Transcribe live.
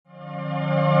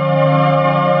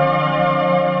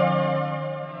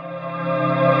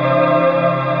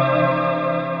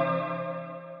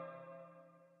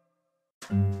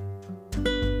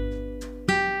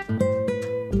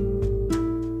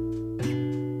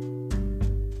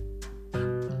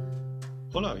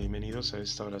Hola, bienvenidos a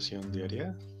esta oración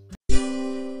diaria.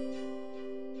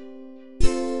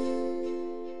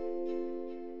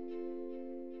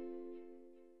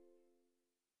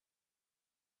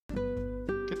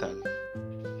 ¿Qué tal?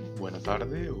 Buena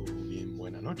tarde o bien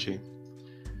buena noche.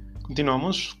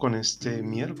 Continuamos con este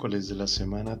miércoles de la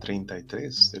semana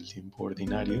 33 del tiempo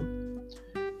ordinario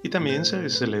y también se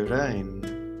celebra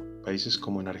en países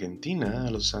como en Argentina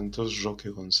a los santos Roque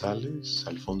González,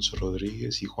 Alfonso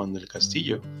Rodríguez y Juan del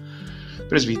Castillo,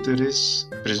 presbíteros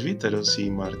y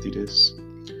mártires.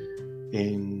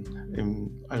 En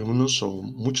algunos o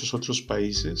muchos otros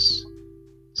países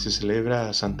se celebra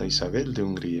a Santa Isabel de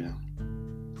Hungría.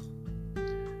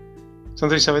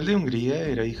 Santa Isabel de Hungría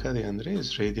era hija de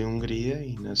Andrés, rey de Hungría,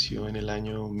 y nació en el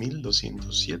año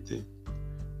 1207.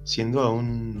 Siendo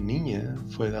aún niña,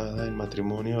 fue dada en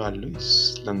matrimonio a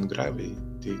Luis Landgrave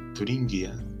de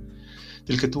Turingia,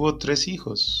 del que tuvo 3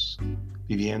 hijos.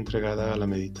 Vivía entregada a la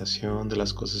meditación de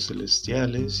las cosas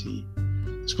celestiales y,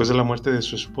 después de la muerte de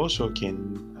su esposo,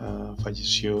 quien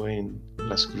falleció en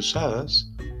las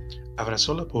cruzadas,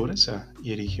 abrazó la pobreza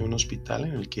y erigió un hospital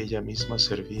en el que ella misma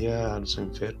servía a los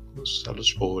enfermos, a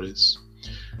los pobres.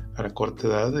 A la corta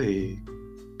edad de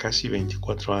casi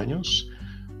 24 años,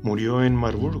 murió en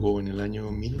Marburgo en el año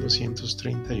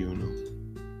 1231.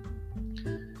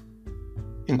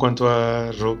 En cuanto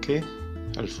a Roque,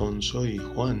 Alfonso y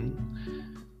Juan,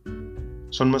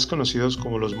 son más conocidos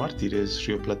como los mártires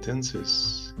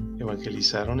rioplatenses.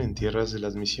 Evangelizaron en tierras de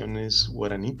las misiones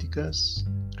guaraníticas.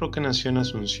 Roque nació en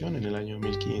Asunción en el año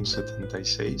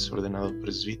 1576, ordenado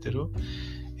presbítero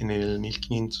en el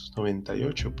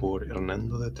 1598 por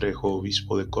Hernando de Trejo,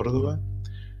 obispo de Córdoba.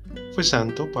 Fue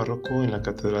santo párroco en la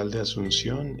Catedral de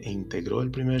Asunción e integró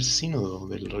el primer sínodo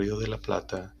del Río de la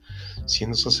Plata,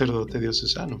 siendo sacerdote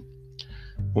diocesano.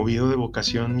 Movido de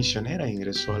vocación misionera,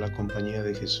 ingresó a la Compañía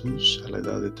de Jesús a la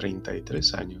edad de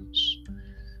 33 años.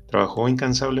 Trabajó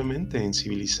incansablemente en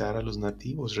civilizar a los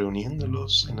nativos,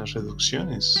 reuniéndolos en las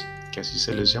reducciones, que así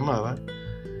se les llamaba,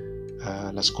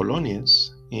 a las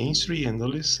colonias, e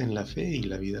instruyéndoles en la fe y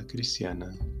la vida cristiana.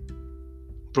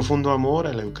 Profundo amor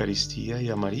a la Eucaristía y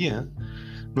a María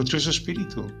nutrió su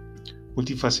espíritu,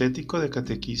 multifacético de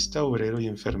catequista, obrero y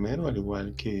enfermero, al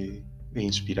igual que de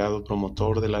inspirado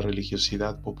promotor de la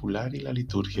religiosidad popular y la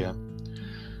liturgia.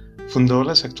 Fundó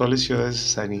las actuales ciudades de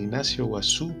San Ignacio,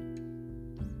 Guazú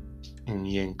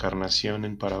y Encarnación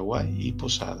en Paraguay y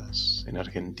Posadas en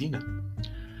Argentina.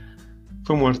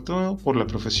 Fue muerto por la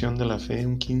profesión de la fe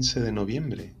un 15 de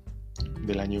noviembre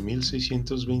del año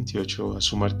 1628. A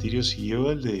su martirio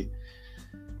siguió el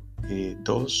de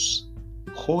 2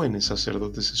 jóvenes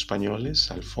sacerdotes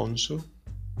españoles, Alfonso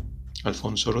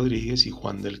Rodríguez y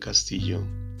Juan del Castillo.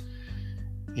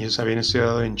 Ellos habían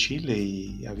estudiado en Chile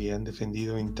y habían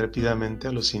defendido intrépidamente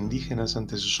a los indígenas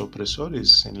ante sus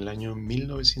opresores. En el año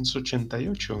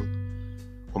 1988,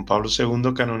 Juan Pablo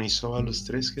II canonizó a los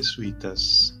 3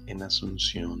 jesuitas en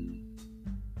Asunción.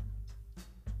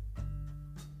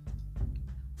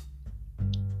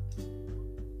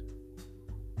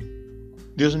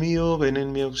 Dios mío, ven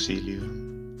en mi auxilio.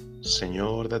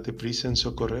 Señor, date prisa en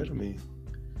socorrerme.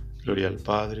 Gloria al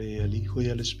Padre, al Hijo y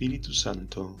al Espíritu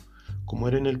Santo, como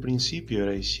era en el principio,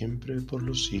 ahora y siempre, por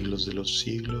los siglos de los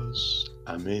siglos.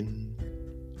 Amén.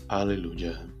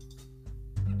 Aleluya.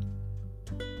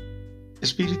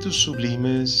 Espíritus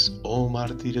sublimes, oh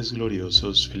mártires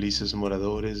gloriosos, felices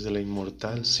moradores de la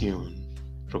inmortal Sión,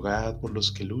 rogad por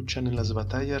los que luchan en las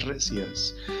batallas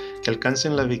recias, que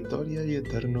alcancen la victoria y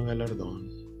eterno galardón.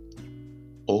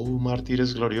 Oh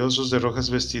mártires gloriosos de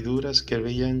rojas vestiduras, que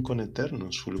brillan con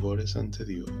eternos fulgores ante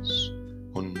Dios.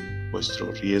 Con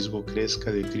vuestro riesgo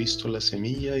crezca de Cristo la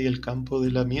semilla y el campo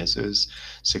de las mieses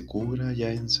se cubra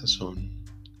ya en sazón.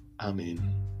 Amén.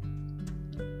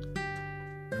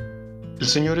 El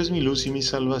Señor es mi luz y mi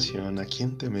salvación, ¿a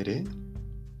quién temeré?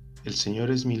 El Señor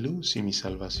es mi luz y mi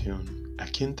salvación, ¿a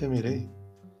quién temeré?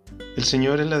 El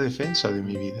Señor es la defensa de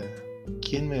mi vida,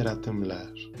 ¿quién me hará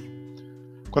temblar?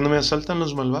 Cuando me asaltan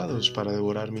los malvados para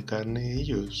devorar mi carne,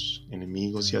 ellos,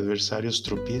 enemigos y adversarios,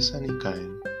 tropiezan y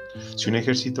caen. Si un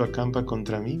ejército acampa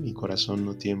contra mí, mi corazón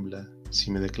no tiembla. Si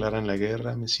me declaran la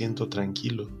guerra, me siento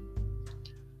tranquilo.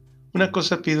 Una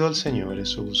cosa pido al Señor,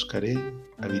 eso buscaré,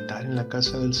 habitar en la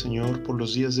casa del Señor por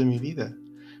los días de mi vida,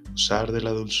 gozar de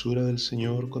la dulzura del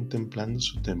Señor contemplando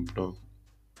su templo.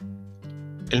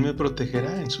 Él me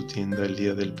protegerá en su tienda el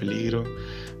día del peligro,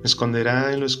 me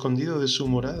esconderá en lo escondido de su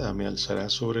morada, me alzará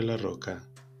sobre la roca.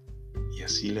 Y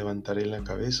así levantaré la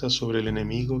cabeza sobre el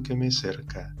enemigo que me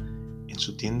cerca. En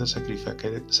su tienda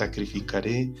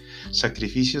sacrificaré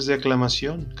sacrificios de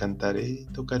aclamación, cantaré y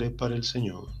tocaré para el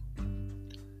Señor.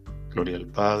 Gloria al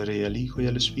Padre, y al Hijo, y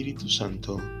al Espíritu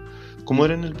Santo, como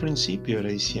era en el principio,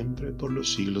 ahora y siempre, por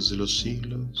los siglos de los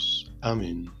siglos.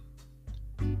 Amén.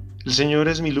 El Señor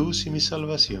es mi luz y mi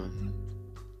salvación.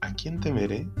 ¿A quién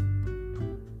temeré?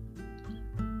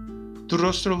 Tu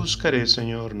rostro buscaré,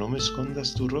 Señor, no me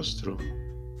escondas tu rostro.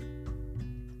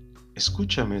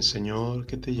 Escúchame, Señor,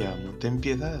 que te llamo, ten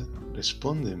piedad,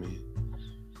 respóndeme.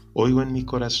 Oigo en mi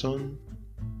corazón,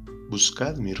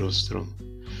 buscad mi rostro.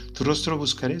 Tu rostro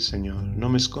buscaré, Señor, no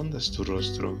me escondas tu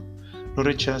rostro. No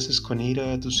rechaces con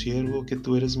ira a tu siervo, que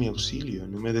tú eres mi auxilio.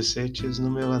 No me deseches, no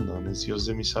me abandones, Dios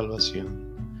de mi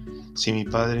salvación. Si mi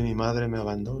padre y mi madre me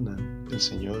abandonan, el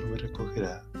Señor me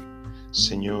recogerá.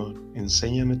 Señor,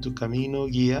 enséñame tu camino,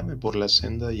 guíame por la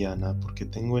senda llana, porque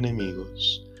tengo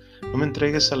enemigos. No me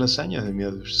entregues a la hazaña de mi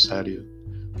adversario,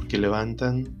 porque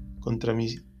levantan contra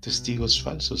mí testigos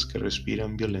falsos que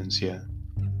respiran violencia.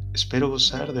 Espero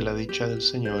gozar de la dicha del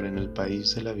Señor en el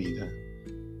país de la vida.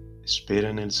 Espera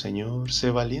en el Señor,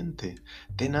 sé valiente,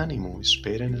 ten ánimo,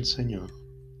 espera en el Señor.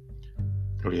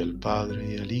 Gloria al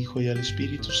Padre, y al Hijo, y al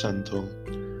Espíritu Santo,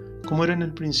 como era en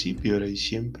el principio, ahora y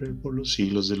siempre, por los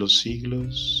siglos de los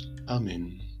siglos.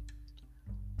 Amén.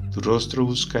 Tu rostro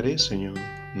buscaré, Señor,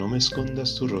 no me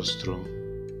escondas tu rostro.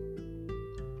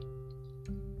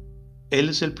 Él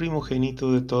es el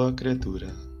primogénito de toda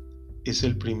criatura, es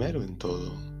el primero en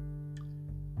todo.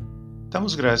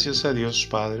 Damos gracias a Dios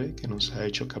Padre, que nos ha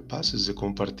hecho capaces de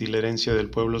compartir la herencia del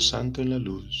pueblo santo en la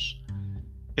luz.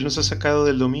 Él nos ha sacado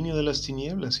del dominio de las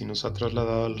tinieblas y nos ha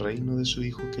trasladado al reino de su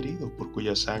Hijo querido, por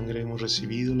cuya sangre hemos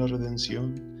recibido la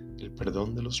redención, el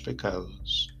perdón de los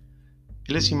pecados.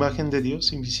 Él es imagen de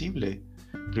Dios invisible,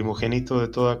 primogénito de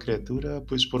toda criatura,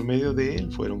 pues por medio de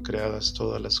Él fueron creadas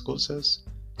todas las cosas,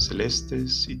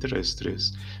 celestes y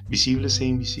terrestres, visibles e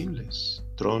invisibles,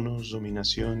 tronos,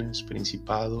 dominaciones,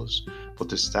 principados,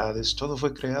 potestades, todo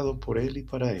fue creado por Él y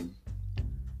para Él.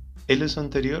 Él es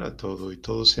anterior a todo y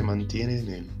todo se mantiene en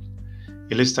Él.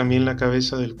 Él es también la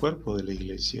cabeza del cuerpo de la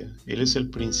Iglesia. Él es el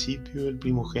principio, el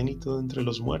primogénito de entre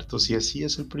los muertos, y así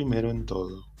es el primero en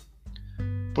todo.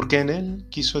 Porque en Él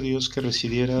quiso Dios que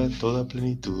residiera toda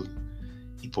plenitud,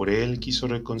 y por Él quiso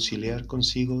reconciliar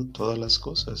consigo todas las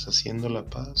cosas, haciendo la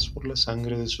paz por la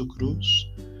sangre de su cruz,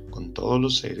 con todos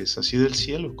los seres, así del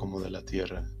cielo como de la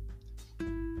tierra.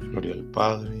 Gloria al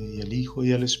Padre, y al Hijo,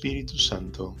 y al Espíritu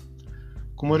Santo,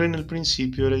 como era en el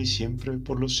principio, ahora y siempre,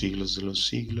 por los siglos de los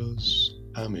siglos.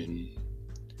 Amén.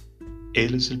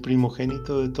 Él es el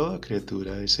primogénito de toda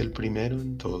criatura, es el primero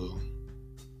en todo.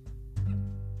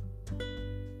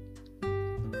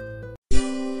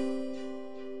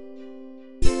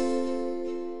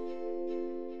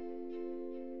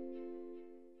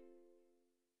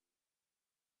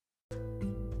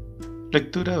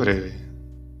 Lectura breve.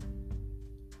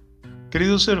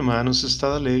 Queridos hermanos,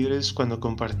 estad alegres cuando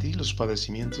compartís los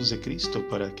padecimientos de Cristo,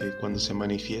 para que, cuando se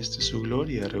manifieste su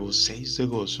gloria, reboséis de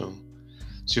gozo.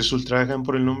 Si os ultrajan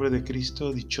por el nombre de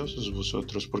Cristo, dichosos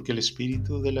vosotros, porque el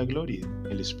Espíritu de la gloria,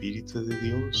 el Espíritu de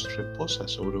Dios, reposa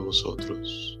sobre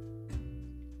vosotros.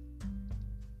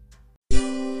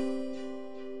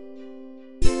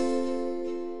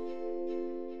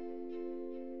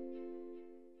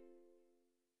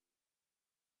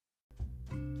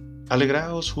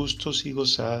 Alegraos justos y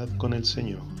gozad con el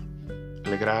Señor.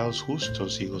 Alegraos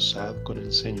justos y gozad con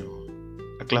el Señor.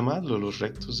 Aclamadlo los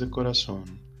rectos de corazón.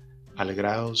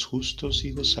 Alegraos justos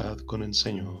y gozad con el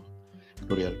Señor.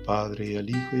 Gloria al Padre, y al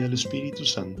Hijo, y al Espíritu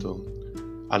Santo.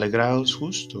 Alegraos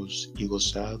justos y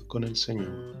gozad con el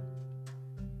Señor.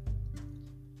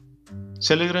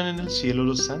 Se alegran en el cielo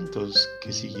los santos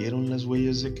que siguieron las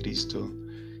huellas de Cristo,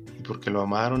 y porque lo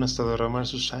amaron hasta derramar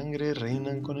su sangre,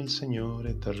 reinan con el Señor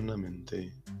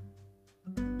eternamente.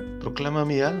 Proclama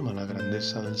mi alma la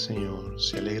grandeza del Señor,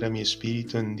 se alegra mi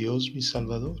espíritu en Dios mi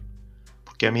Salvador,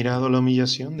 porque ha mirado la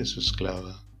humillación de su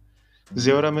esclava.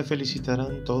 Desde ahora me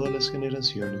felicitarán todas las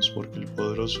generaciones, porque el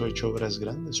poderoso ha hecho obras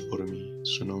grandes por mí.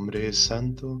 Su nombre es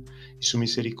santo, y su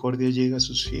misericordia llega a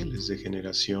sus fieles de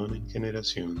generación en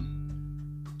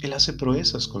generación. Él hace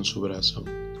proezas con su brazo,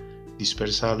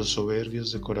 dispersa a los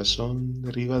soberbios de corazón,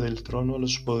 derriba del trono a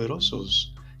los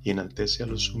poderosos, y enaltece a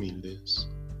los humildes.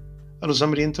 A los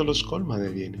hambrientos los colma de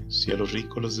bienes, y a los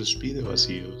ricos los despide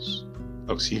vacíos.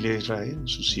 Auxilia a Israel,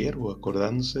 su siervo,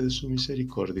 acordándose de su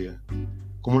misericordia,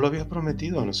 como lo había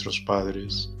prometido a nuestros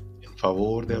padres, en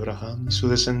favor de Abraham y su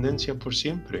descendencia por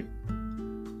siempre.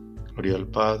 Gloria al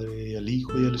Padre, y al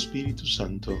Hijo, y al Espíritu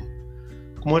Santo,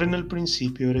 como era en el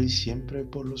principio, ahora y siempre,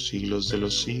 por los siglos de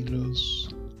los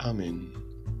siglos. Amén.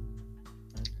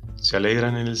 Se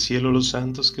alegran en el cielo los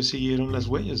santos que siguieron las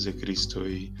huellas de Cristo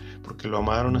y, porque lo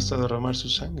amaron hasta derramar su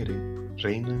sangre,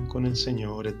 reinan con el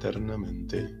Señor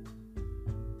eternamente.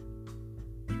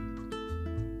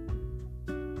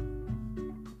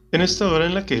 En esta hora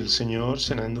en la que el Señor,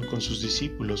 cenando con sus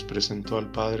discípulos, presentó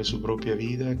al Padre su propia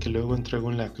vida que luego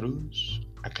entregó en la cruz,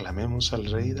 aclamemos al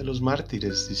Rey de los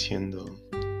mártires diciendo: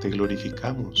 Te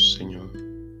glorificamos,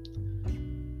 Señor.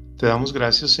 Te damos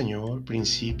gracias, Señor,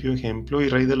 principio, ejemplo y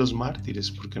Rey de los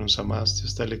mártires, porque nos amaste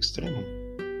hasta el extremo.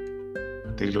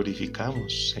 Te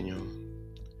glorificamos, Señor.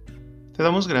 Te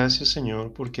damos gracias,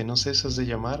 Señor, porque no cesas de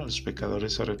llamar a los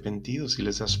pecadores arrepentidos y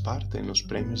les das parte en los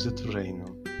premios de tu reino.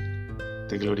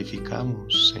 Te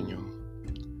glorificamos, Señor.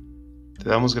 Te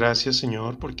damos gracias,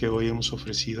 Señor, porque hoy hemos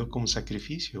ofrecido como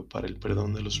sacrificio para el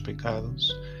perdón de los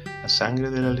pecados la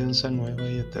sangre de la alianza nueva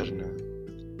y eterna.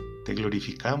 Te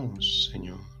glorificamos,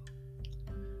 Señor.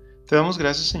 Te damos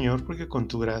gracias, Señor, porque con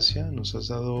tu gracia nos has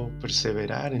dado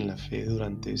perseverar en la fe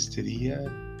durante este día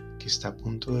que está a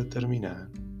punto de terminar.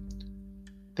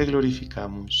 Te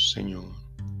glorificamos, Señor.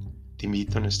 Te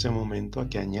invito en este momento a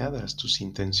que añadas tus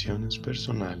intenciones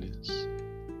personales.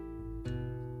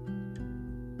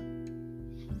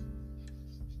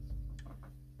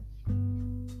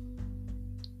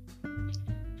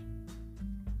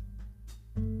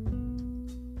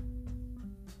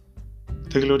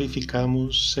 Te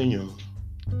glorificamos, Señor.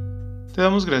 Te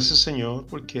damos gracias, Señor,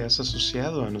 porque has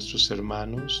asociado a nuestros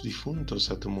hermanos difuntos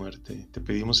a tu muerte. Te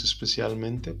pedimos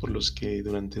especialmente por los que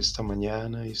durante esta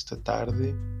mañana y esta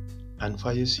tarde han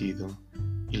fallecido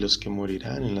y los que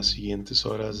morirán en las siguientes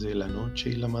horas de la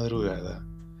noche y la madrugada.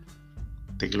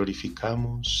 Te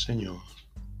glorificamos, Señor.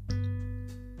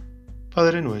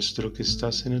 Padre nuestro que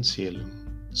estás en el cielo,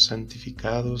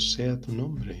 santificado sea tu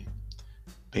nombre.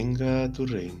 Venga a tu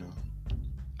reino.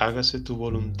 Hágase tu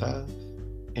voluntad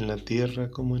en la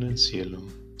tierra como en el cielo.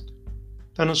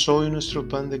 Danos hoy nuestro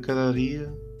pan de cada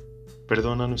día.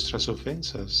 Perdona nuestras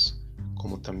ofensas,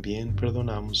 como también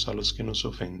perdonamos a los que nos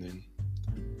ofenden.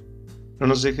 No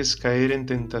nos dejes caer en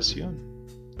tentación,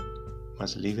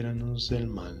 mas líbranos del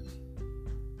mal.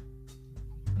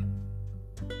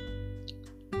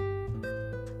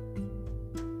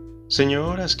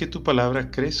 Señor, haz que tu palabra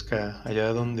crezca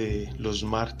allá donde los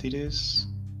mártires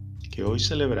que hoy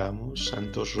celebramos,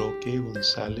 Santos Roque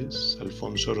González,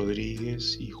 Alfonso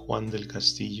Rodríguez y Juan del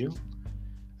Castillo,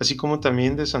 así como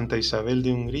también de Santa Isabel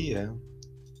de Hungría,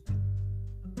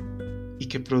 y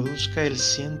que produzca el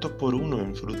 100 por 1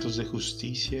 en frutos de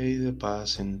justicia y de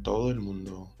paz en todo el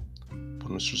mundo, por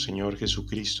nuestro Señor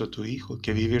Jesucristo, tu Hijo,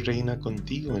 que vive y reina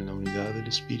contigo en la unidad del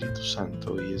Espíritu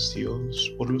Santo y es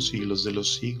Dios por los siglos de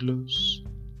los siglos.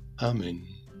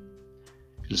 Amén.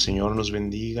 El Señor nos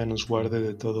bendiga, nos guarde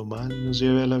de todo mal y nos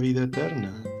lleve a la vida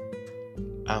eterna.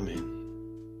 Amén.